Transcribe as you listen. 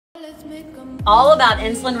All about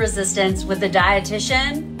insulin resistance with the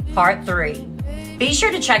dietitian, part 3. Be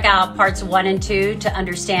sure to check out parts 1 and 2 to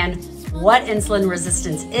understand what insulin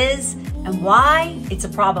resistance is and why it's a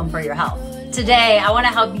problem for your health. Today, I want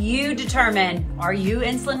to help you determine, are you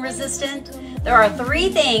insulin resistant? There are 3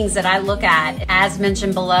 things that I look at as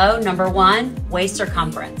mentioned below. Number 1, waist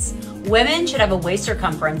circumference. Women should have a waist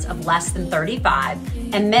circumference of less than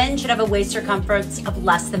 35, and men should have a waist circumference of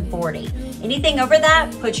less than 40. Anything over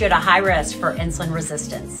that puts you at a high risk for insulin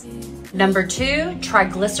resistance. Number 2,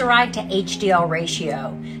 triglyceride to HDL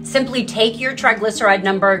ratio. Simply take your triglyceride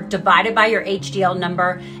number divided by your HDL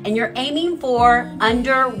number, and you're aiming for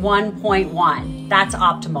under 1.1. That's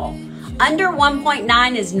optimal. Under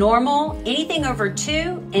 1.9 is normal. Anything over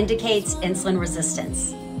 2 indicates insulin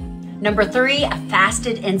resistance. Number 3, a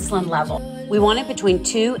fasted insulin level. We want it between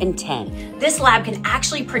 2 and 10. This lab can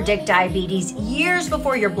actually predict diabetes years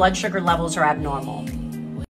before your blood sugar levels are abnormal.